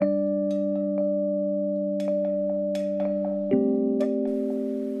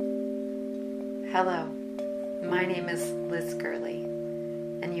Hello, my name is Liz Gurley,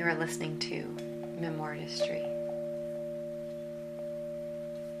 and you are listening to Memoiristry.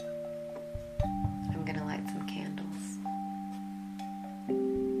 I'm going to light some candles.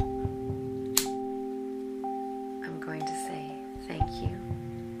 I'm going to say thank you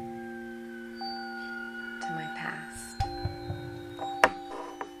to my past.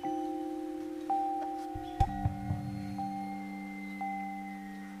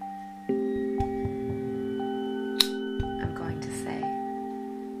 I'm going to say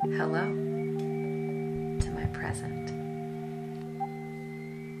hello to my present.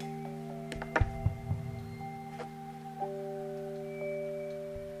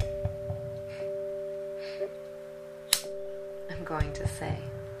 I'm going to say,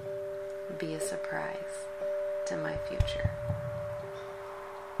 be a surprise to my future.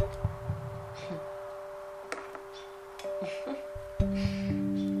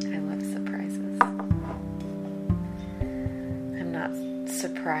 I love surprises. I'm not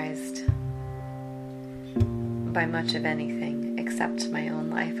surprised by much of anything except my own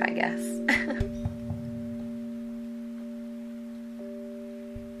life, I guess.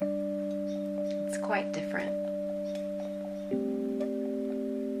 It's quite different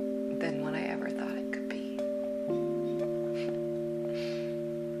than what I ever thought it could be.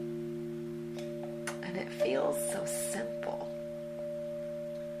 And it feels so simple.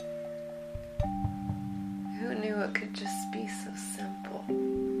 Who knew it could just be so simple?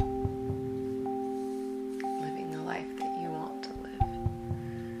 Living the life that you want to live.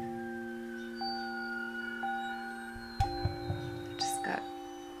 I just got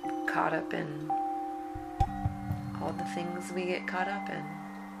caught up in all the things we get caught up in.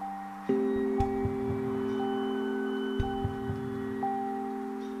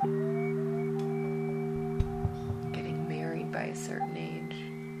 Getting married by a certain age.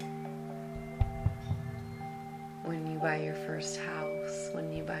 When you buy your first house,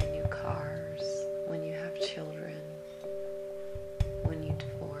 when you buy new cars, when you have children, when you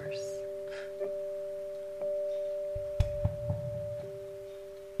divorce.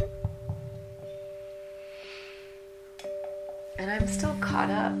 And I'm still caught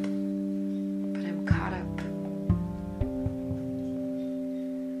up, but I'm caught up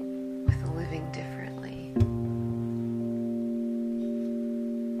with living differently.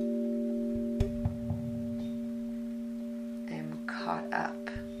 I'm caught up.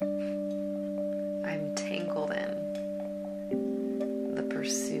 I'm tangled in the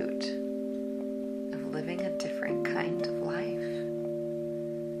pursuit of living a different kind of life.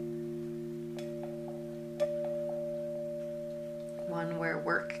 One where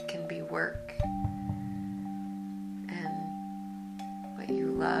work can be work and what you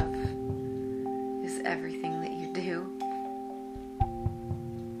love is everything that you do.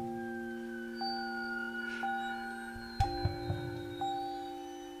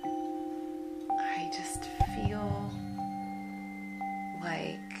 I just feel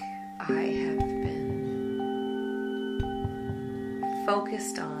like I have been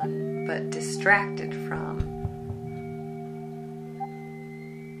focused on but distracted from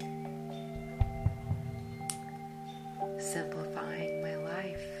simplifying my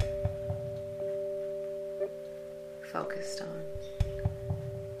life. Focused on.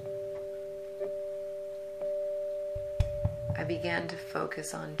 I began to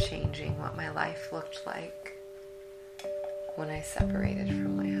focus on changing what my life looked like when I separated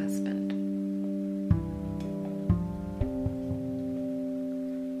from my husband.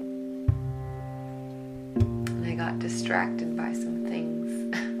 And I got distracted by some things.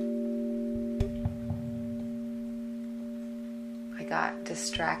 I got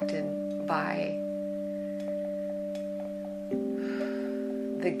distracted by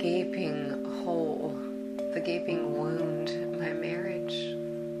the gaping hole, the gaping wound my marriage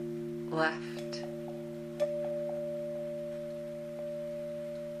left.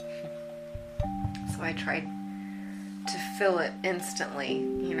 So I tried to fill it instantly,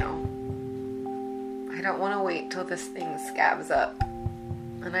 I don't want to wait till this thing scabs up.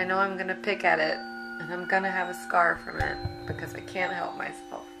 And I know I'm going to pick at it, and I'm going to have a scar from it, because I can't help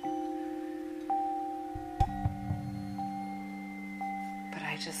myself. But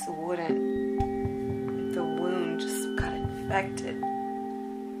I just wouldn't. The wound just got infected.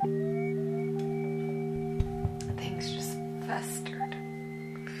 Things just festered.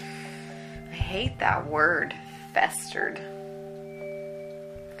 I hate that word, festered.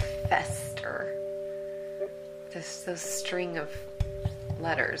 Fester. Those string of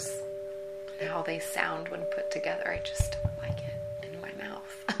letters. And how they sound when put together. I just don't like it in my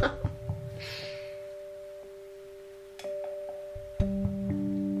mouth.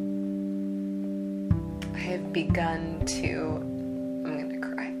 begun to, I'm going to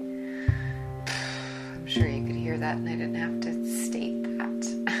cry. I'm sure you could hear that and I didn't have to state that.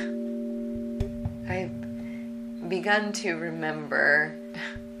 I've begun to remember,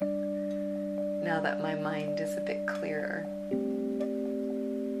 now that my mind is a bit clearer,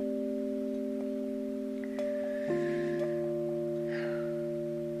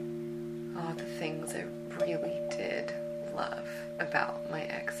 all the things I really did love about my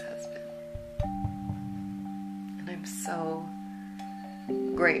ex-husband. And I'm so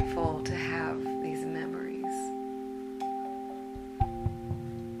grateful to have these memories.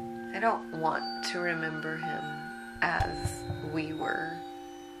 I don't want to remember him as we were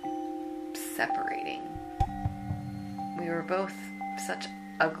separating. We were both such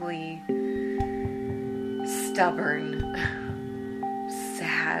ugly, stubborn,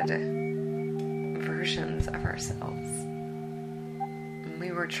 sad versions of ourselves. And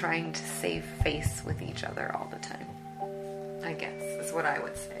we were trying to save face with each other all the time, I guess, is what I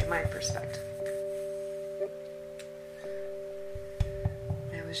would say, my perspective.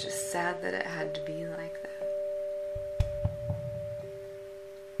 It was just sad that it had to be like that.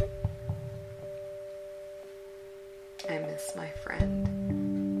 I miss my friend.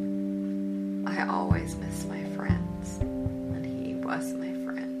 I always miss my friends, and he was my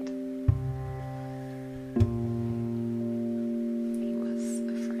friend. He was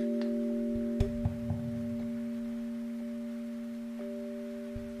a friend.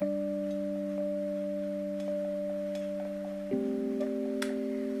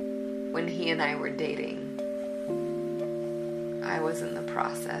 When he and I were dating, I was in the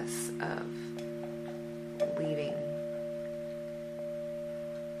process of leaving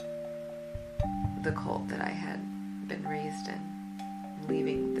the cult that I had been raised in,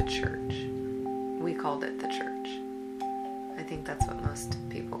 leaving the church. We called it the church. I think that's what most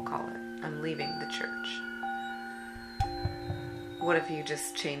people call it. I'm leaving the church. What if you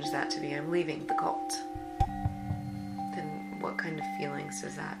just change that to be, I'm leaving the cult? Then what kind of feelings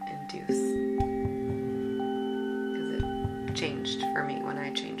does that induce? Because it changed for me when I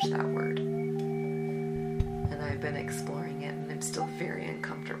changed that word. And I've been exploring it, and I'm still very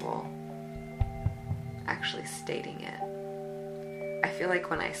uncomfortable actually stating it. I feel like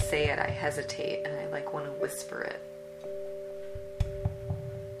when I say it, I hesitate and I want to whisper it.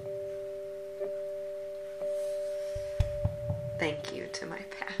 Thank you to my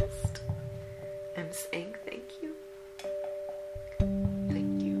past. I'm saying thank you.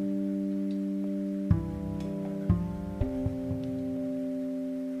 Thank you.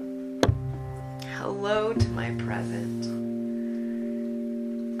 Hello to my present.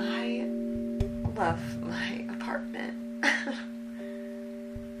 I love my apartment.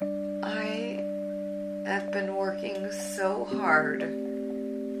 I have been working so hard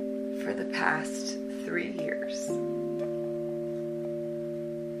for the past 3 years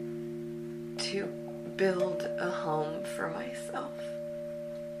to build a home for myself,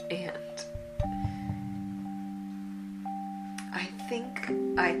 and I think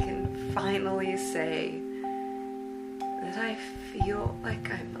I can finally say that I feel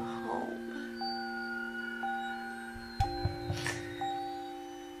like I'm home.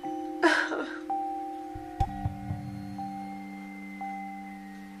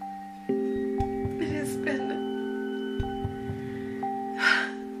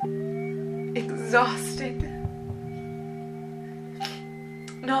 Exhausting.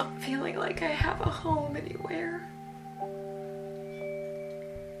 Not feeling like I have a home anywhere.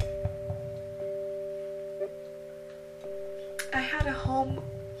 I had a home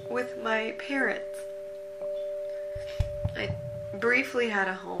with my parents. I briefly had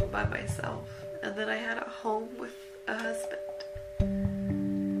a home by myself, and then I had a home with a husband.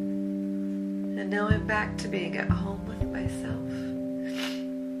 And now I'm back to being at home with myself.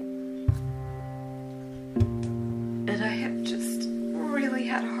 And I have just really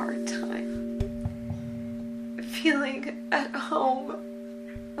had a hard time feeling at home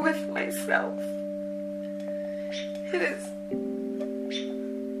with myself. It is,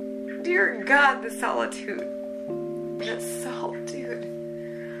 dear God, the solitude. The solitude.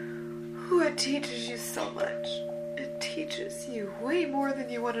 Ooh, it teaches you so much. It teaches you way more than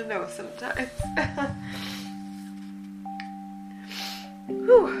you want to know sometimes.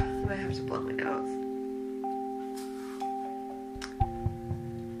 Whew, I have to blow my nose.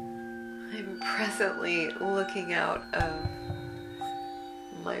 I'm presently looking out of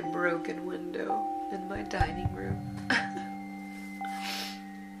my broken window in my dining room.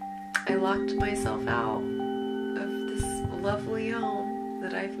 I locked myself out of this lovely home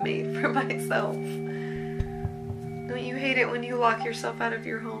that I've made for myself. Don't you hate it when you lock yourself out of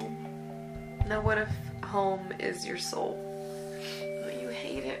your home? Now what if home is your soul. Oh, you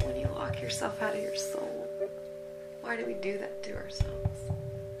hate it when you lock yourself out of your soul. Why do we do that to ourselves?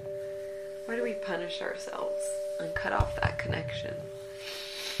 Why do we punish ourselves and cut off that connection?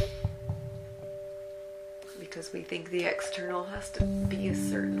 Because we think the external has to be a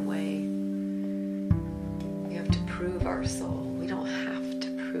certain way. We have to prove our soul. We don't have to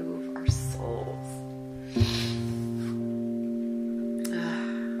prove our souls.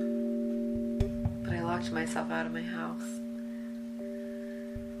 But I locked myself out of my house.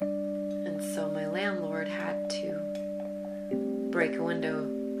 And so my landlord had to break a window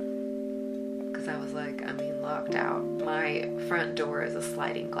because I was like, locked out. My front door is a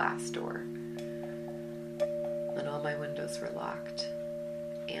sliding glass door. And all my windows were locked.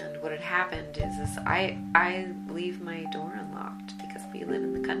 And what had happened is I leave my door unlocked because we live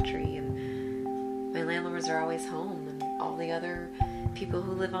in the country and my landlords are always home and all the other people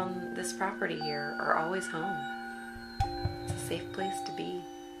who live on this property here are always home. It's a safe place to be.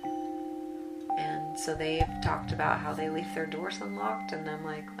 And so they've talked about how they leave their doors unlocked and I'm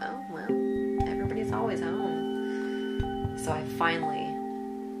like, oh, well, everybody's always home. So I finally,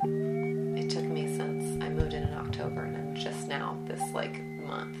 it took me since I moved in October and I'm just now this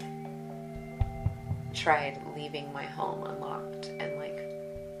month tried leaving my home unlocked and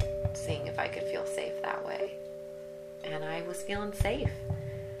seeing if I could feel safe that way. And I was feeling safe.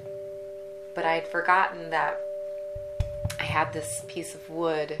 But I'd forgotten that I had this piece of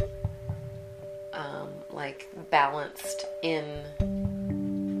wood balanced in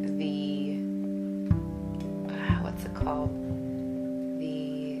the what's it called?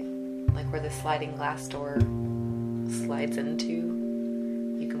 Where the sliding glass door slides into.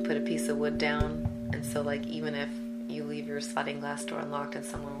 You can put a piece of wood down, and so even if you leave your sliding glass door unlocked and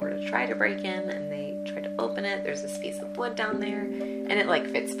someone were to try to break in and they try to open it, there's this piece of wood down there and it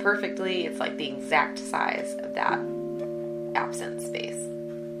fits perfectly. It's the exact size of that absent space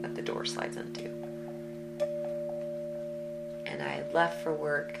that the door slides into. And I had left for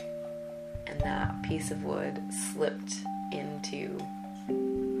work and that piece of wood slipped into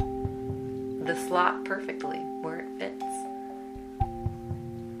the slot perfectly where it fits.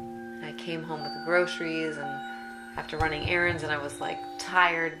 I came home with the groceries and after running errands and I was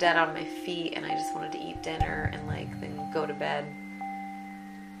tired, dead on my feet, and I just wanted to eat dinner and then go to bed.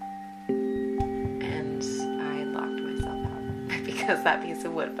 And I locked myself out because that piece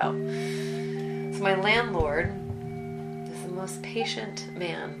of wood fell. So my landlord is the most patient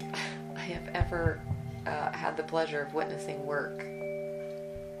man I have ever had the pleasure of witnessing work.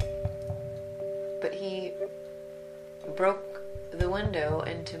 But he broke the window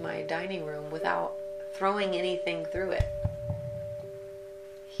into my dining room without throwing anything through it.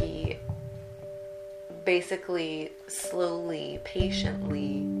 He basically slowly,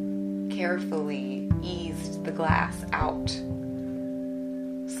 patiently, carefully eased the glass out.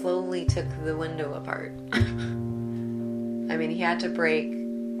 Slowly took the window apart. He had to break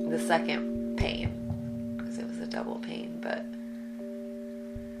the second pane because it was a double pane, but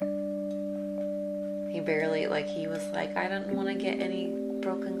he barely, he was like, I don't want to get any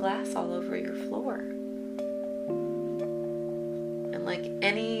broken glass all over your floor. And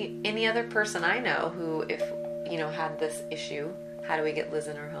any other person I know who, if, had this issue, how do we get Liz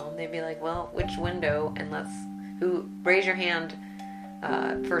in her home? They'd be like, well, which window? And raise your hand,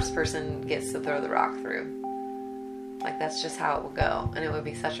 first person gets to throw the rock through. That's just how it would go. And it would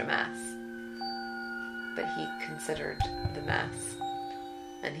be such a mess. But he considered the mess.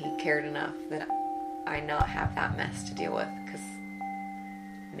 And he cared enough that I not have that mess to deal with, because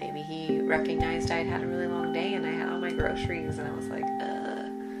maybe he recognized I'd had a really long day and I had all my groceries and I was like,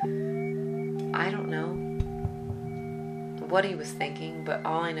 I don't know what he was thinking, but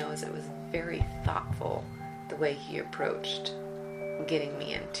all I know is it was very thoughtful the way he approached getting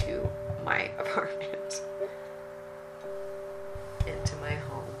me into my apartment, into my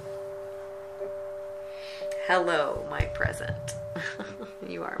home. Hello, my present.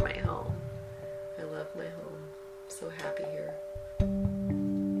 You are my home. I love my home. I'm so happy here.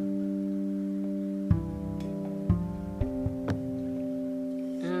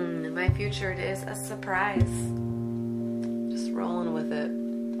 In my future, it is a surprise. Just rolling with it.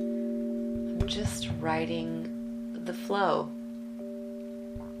 I'm just riding the flow.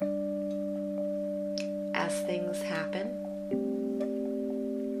 As things happen,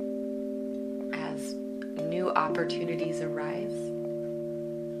 as new opportunities arise,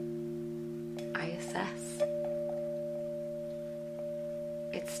 I assess.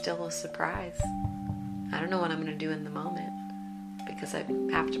 It's still a surprise. I don't know what I'm going to do in the moment because I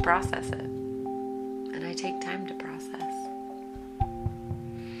have to process it. And I take time to process.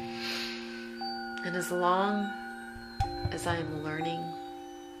 And as long as I'm learning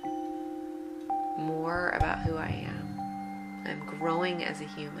more about who I am, I'm growing as a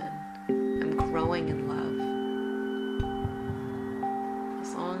human, I'm growing in love.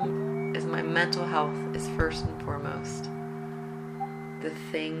 As long as my mental health is first and foremost the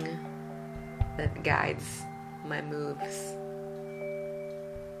thing that guides my moves,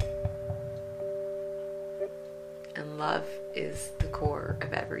 and love is the core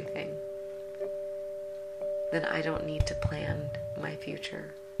of everything, then I don't need to plan my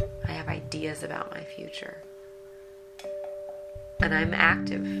future. I have ideas about my future. And I'm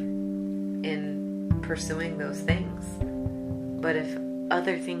active in pursuing those things. But if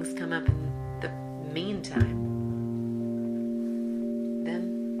other things come up in the meantime,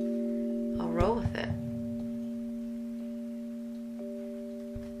 then I'll roll with it.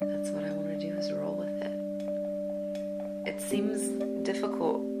 That's what I want to do, is roll with it. It seems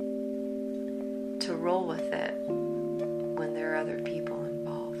difficult to roll with it when there are other people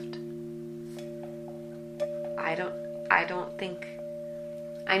involved. I don't think,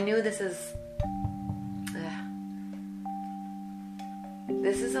 I knew this is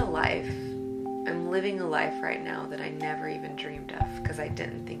a life, I'm living a life right now that I never even dreamed of, because I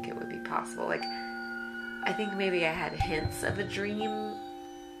didn't think it would be possible. Like, I think maybe I had hints of a dream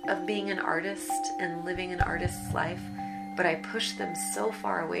of being an artist and living an artist's life, but I pushed them so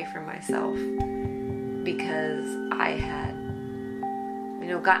far away from myself because I had,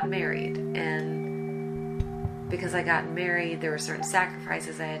 gotten married, and because I got married, there were certain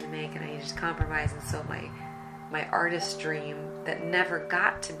sacrifices I had to make, and I needed to compromise, and so my artist dream that never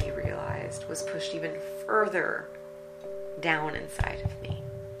got to be realized was pushed even further down inside of me.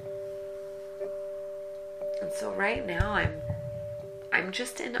 And so right now I'm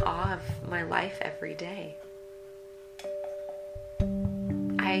just in awe of my life every day.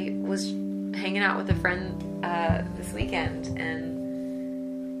 I was hanging out with a friend this weekend, and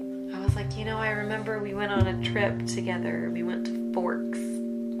I was like, I remember we went on a trip together. We went to Forks.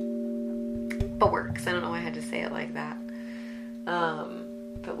 I don't know why I had to say it like that.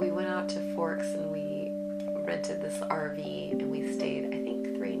 But we went out to Forks, and we rented this RV, and we stayed, I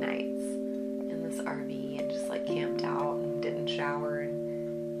think, 3 nights in this RV, and just like camped out and didn't shower,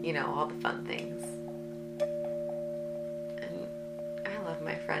 and all the fun things. And I love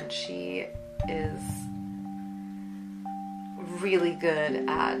my friend. She is really good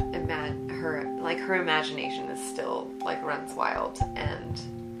at her imagination is still like runs wild, and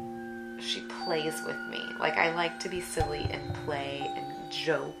she plays with me. Like, I like to be silly and play and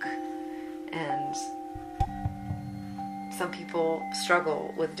joke, and some people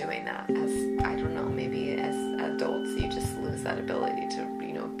struggle with doing that. As, I don't know, maybe as adults you just lose that ability to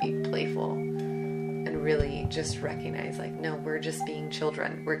be playful and really just recognize, like, no, we're just being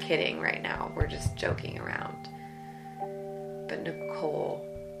children, we're kidding right now, we're just joking around. But Nicole,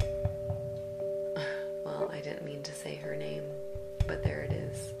 well, I didn't mean to say her name, but there it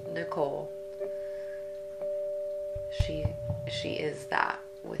is, Nicole. She is that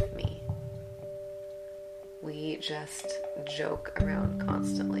with me. We just joke around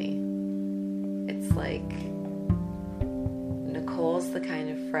constantly. It's like Nicole's the kind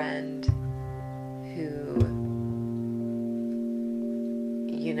of friend who,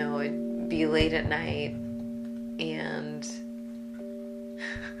 it'd be late at night, and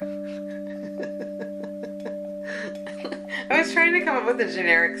I was trying to come up with a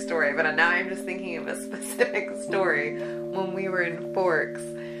generic story, but now I'm just thinking of a specific story when we were in Forks.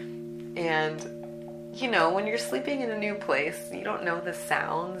 And, when you're sleeping in a new place, you don't know the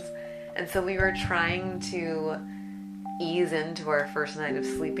sounds. And so we were trying to ease into our first night of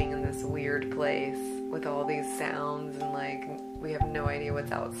sleeping in this weird place with all these sounds, and like, we have no idea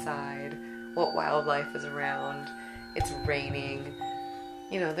what's outside, what wildlife is around. It's raining.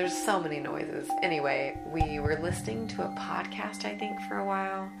 There's so many noises. Anyway, we were listening to a podcast, I think, for a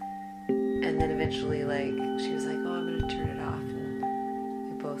while. And then eventually, she was like, oh, I'm going to turn it off. And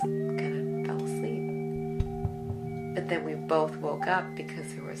we both kind of fell asleep. But then we both woke up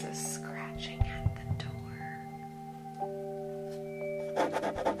because there was a scratching at the door.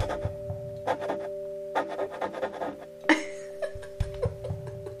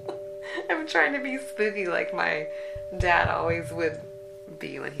 I'm trying to be spooky like my dad always would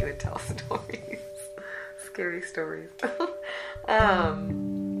be when he would tell stories. Scary stories.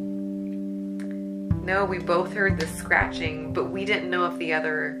 No, we both heard the scratching, but we didn't know if the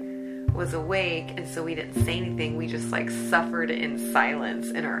other was awake, and so we didn't say anything. We just like suffered in silence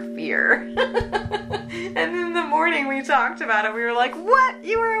in our fear. And in the morning we talked about it. We were like, what?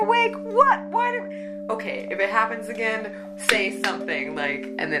 You were awake? What? Why did... Okay, if it happens again, say something. Like,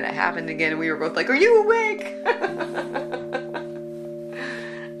 and then it happened again, and we were both like, are you awake?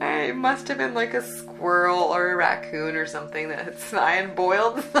 It must have been like a squirrel or a raccoon or something that had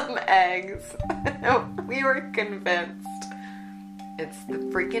boiled some eggs. We were convinced it's the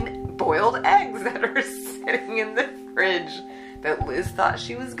freaking boiled eggs that are sitting in the fridge that Liz thought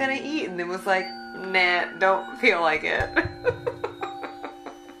she was gonna eat, and then was like, nah, don't feel like it.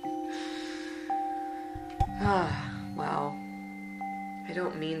 Well, I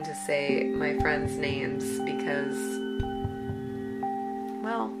don't mean to say my friends' names because,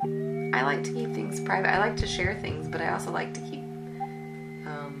 well, I like to keep things private. I like to share things, but I also like to keep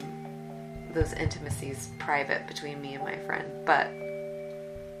those intimacies private between me and my friend. But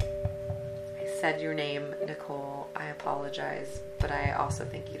I said your name, Nicole. I apologize, but I also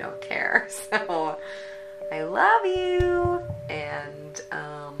think you don't care. So I love you, and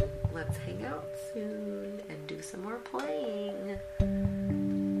let's hang out soon and do some more playing.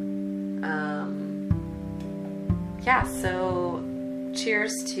 Yeah, so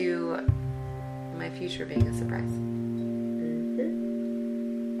cheers to my future being a surprise.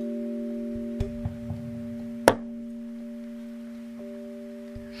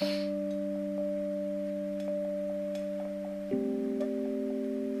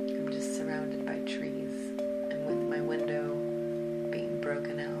 I'm just surrounded by trees, and with my window being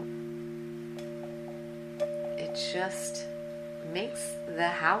broken out, it just makes the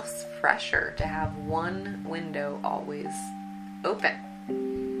house fresher to have one window always open.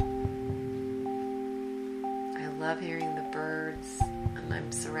 I love hearing the birds, and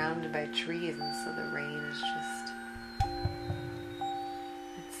I'm surrounded by trees, and so the rain is just,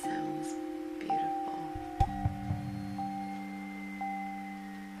 it sounds beautiful.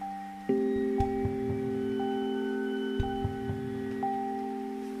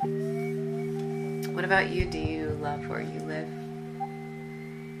 What about you? Do you love where you live?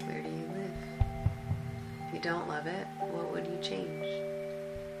 Where do you live? If you don't love it, what would you change?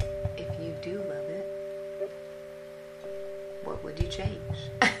 If you do love it, what would you change?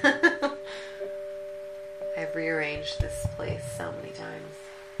 I've rearranged this place so many times,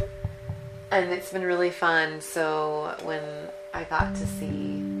 and it's been really fun. So when I got to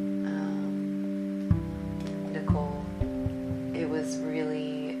see Nicole, it was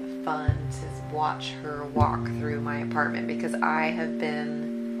really fun to watch her walk through my apartment, because I have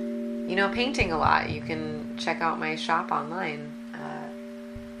been, painting a lot. You can check out my shop online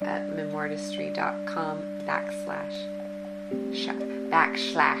at memoirtistry.com/shop.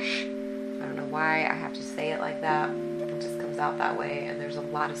 I don't know why I have to say it like that. It just comes out that way, and there's a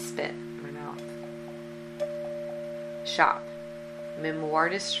lot of spit in my mouth. Shop.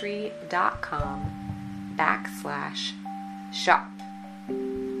 memoirtistry.com/shop.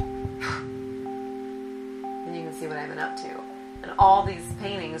 And you can see what I've been up to. And all these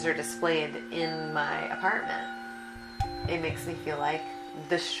paintings are displayed in my apartment. It makes me feel like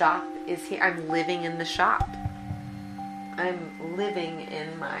the shop is here. I'm living in the shop. I'm living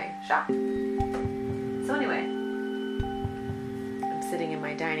in my shop. So anyway, I'm sitting in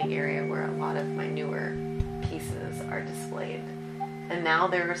my dining area where a lot of my newer pieces are displayed. And now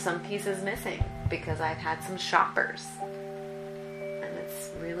there are some pieces missing because I've had some shoppers. And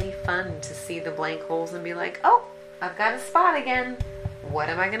it's really fun to see the blank holes and be like, oh, I've got a spot again. What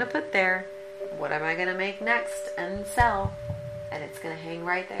am I going to put there? What am I going to make next and sell? And it's going to hang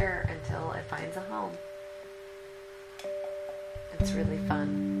right there until it finds a home. It's really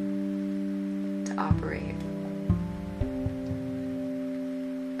fun to operate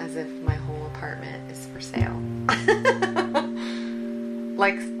as if my whole apartment is for sale.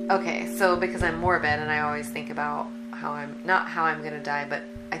 Like, okay, so because I'm morbid and I always think about not how I'm going to die, but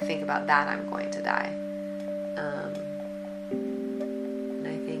I think about that I'm going to die. And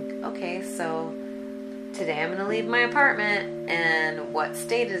I think, okay, so today I'm going to leave my apartment, and what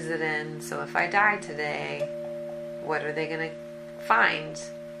state is it in? So if I die today, what are they going to find?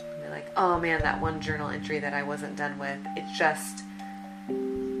 And they're like, oh man, that one journal entry that I wasn't done with, it's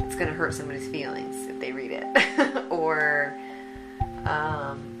going to hurt somebody's feelings if they read it. Or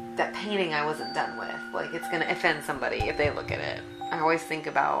that painting I wasn't done with, like, it's going to offend somebody if they look at it. I always think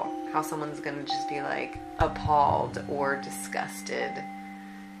about how someone's going to just be like appalled or disgusted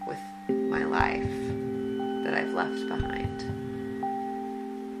with my life that I've left behind.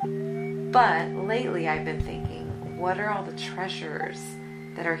 But lately I've been thinking, what are all the treasures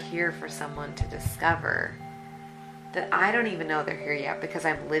that are here for someone to discover? that I don't even know they're here yet because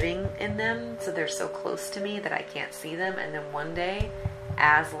I'm living in them, so they're so close to me that I can't see them. And then one day,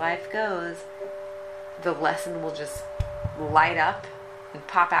 as life goes, the lesson will just light up and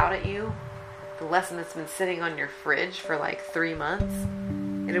pop out at you. The lesson that's been sitting on your fridge for like 3 months,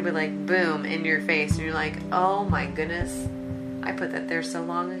 it'll be like boom in your face, and you're like, oh my goodness, I put that there so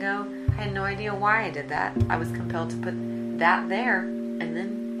long ago. I had no idea why I did that. I was compelled to put that there, and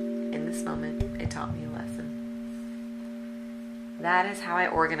then in this moment it taught me a lesson. That is how I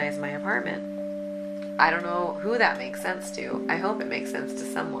organize my apartment. I don't know who that makes sense to. I hope it makes sense to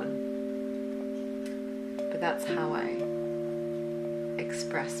someone. But that's how I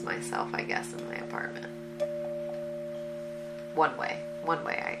express myself, I guess, in my apartment. One way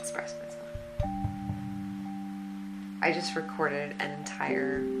I express myself. I just recorded an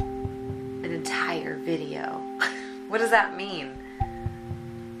entire video. What does that mean?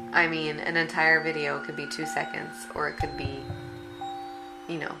 I mean, an entire video could be 2 seconds, or it could be,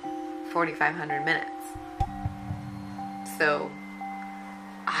 4,500 minutes. So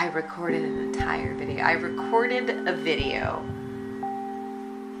I recorded an entire video. I recorded a video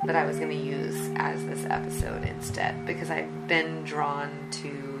that I was going to use as this episode instead, because I've been drawn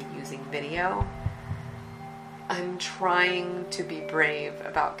to using video. I'm trying to be brave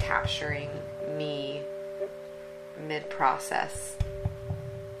about capturing me mid-process.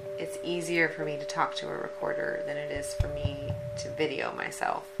 It's easier for me to talk to a recorder than it is for me to video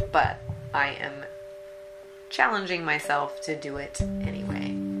myself, but I am challenging myself to do it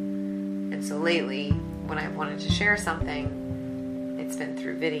anyway. And so lately, when I've wanted to share something, it's been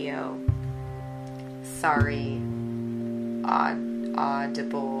through video. Sorry,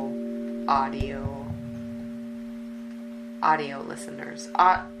 audible audio listeners.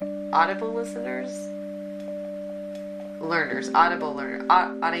 Audible listeners? Learners. Audible learner.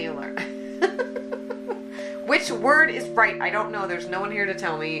 Audio learner. Which word is right? I don't know. There's no one here to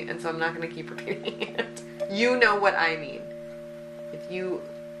tell me, and so I'm not going to keep repeating it. You know what I mean. If you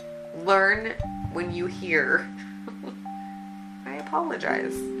learn when you hear, I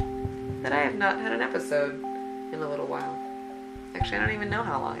apologize that I have not had an episode in a little while. Actually, I don't even know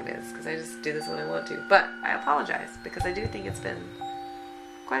how long it is, because I just do this when I want to. But I apologize, because I do think it's been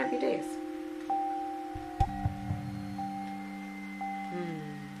quite a few days.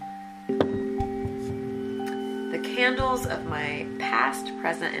 The candles of my past,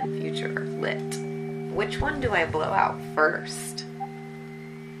 present, and future are lit. Which one do I blow out first?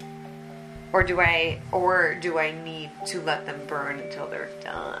 Or do I need to let them burn until they're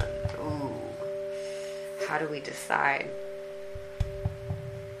done? Ooh. How do we decide?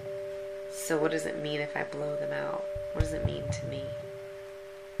 So what does it mean if I blow them out? What does it mean to me?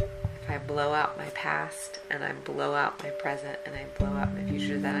 If I blow out my past, and I blow out my present, and I blow out my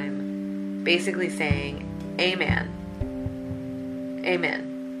future, then I'm basically saying, amen.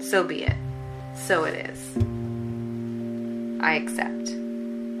 Amen. So be it. So it is. I accept.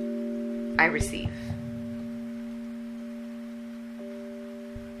 I receive.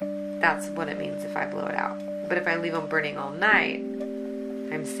 That's what it means if I blow it out. But if I leave them burning all night,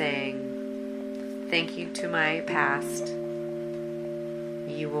 I'm saying, thank you to my past.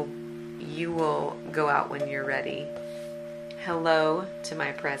 You will go out when you're ready. Hello to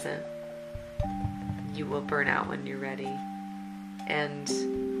my present. You will burn out when you're ready. And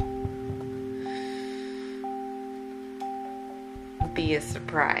be a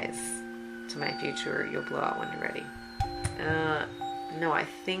surprise to my future. You'll blow out when you're ready. No, I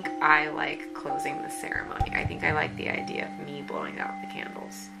think I like closing the ceremony. I think I like the idea of me blowing out the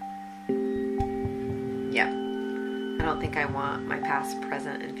candles. Yeah. I don't think I want my past,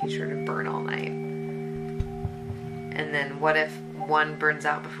 present, and future to burn all night. And then what if one burns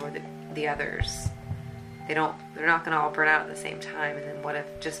out before the others? They're not going to all burn out at the same time. And then what if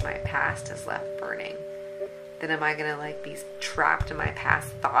just my past is left burning? Then am I going to be trapped in my past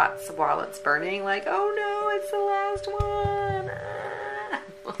thoughts while it's burning? Like, oh no, it's the last one.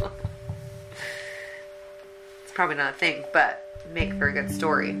 It's probably not a thing, but make for a good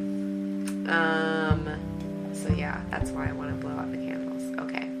story. So yeah, that's why I want to blow out the candles.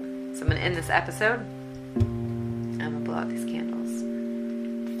 Okay, so I'm going to end this episode. I'm going to blow out these candles.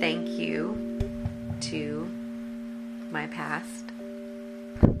 Thank you to my past.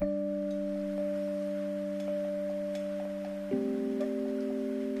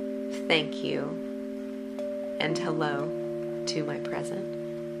 Thank you and hello to my present.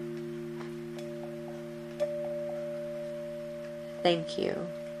 Thank you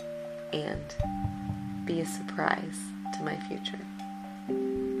and be a surprise to my future.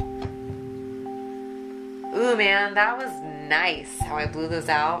 Ooh, man, that was nice how I blew those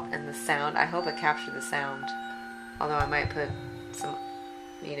out and the sound. I hope it captured the sound. Although I might put some,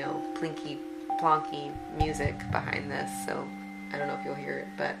 plinky plonky music behind this, so I don't know if you'll hear it,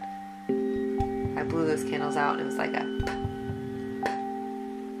 but I blew those candles out and it was like a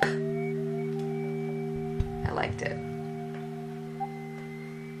I liked it.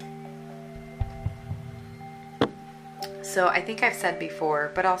 So I think I've said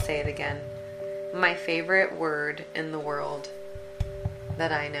before, but I'll say it again. My favorite word in the world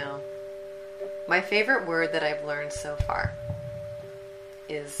that I know, my favorite word that I've learned so far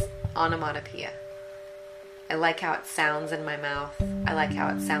is onomatopoeia. I like how it sounds in my mouth. I like how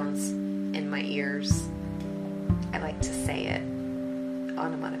it sounds in my ears. I like to say it.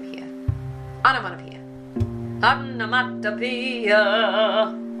 Onomatopoeia. Onomatopoeia.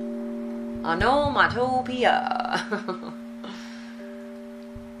 Onomatopoeia. Onomatopoeia.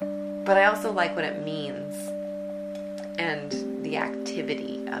 But I also like what it means and the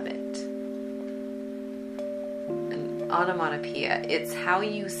activity of it. An onomatopoeia, it's how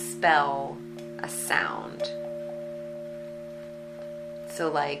you spell a sound. So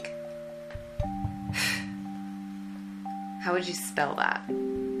like, how would you spell that?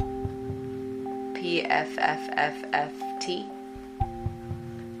 P-F-F-F-F-T?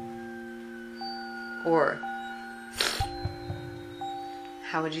 Or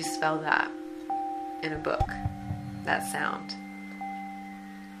how would you spell that in a book? That sound.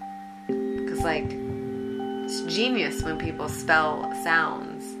 Because like, it's genius when people spell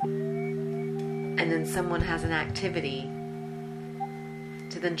sounds and then someone has an activity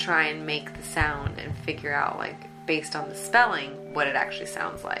to then try and make the sound and figure out, like, based on the spelling, what it actually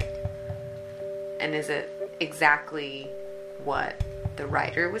sounds like. And is it exactly what the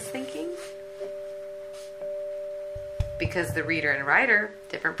writer was thinking? Because the reader and writer,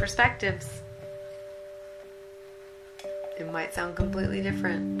 different perspectives. It might sound completely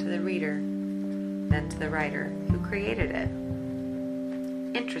different to the reader than to the writer who created it.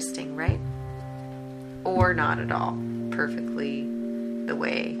 Interesting, right? Or not at all. Perfectly the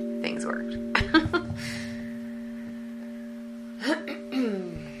way things worked.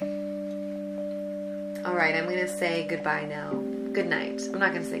 Alright, I'm going to say goodbye now. Good night. I'm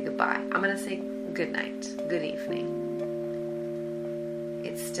not going to say goodbye. I'm going to say good night. Good evening.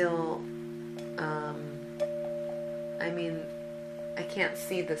 It's still, I can't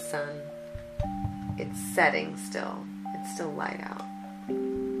see the sun. It's setting still. It's still light out.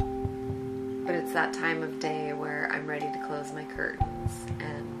 But it's that time of day where I'm ready to close my curtains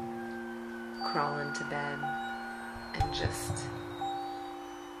and crawl into bed and just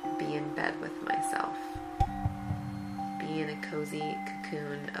be in bed with myself. Be in a cozy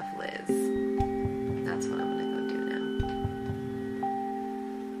cocoon of Liz. That's what I'm going to go do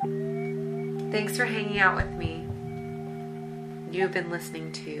now. Thanks for hanging out with me. You have been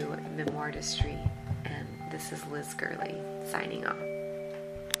listening to Memoir Distry, and this is Liz Gurley signing off.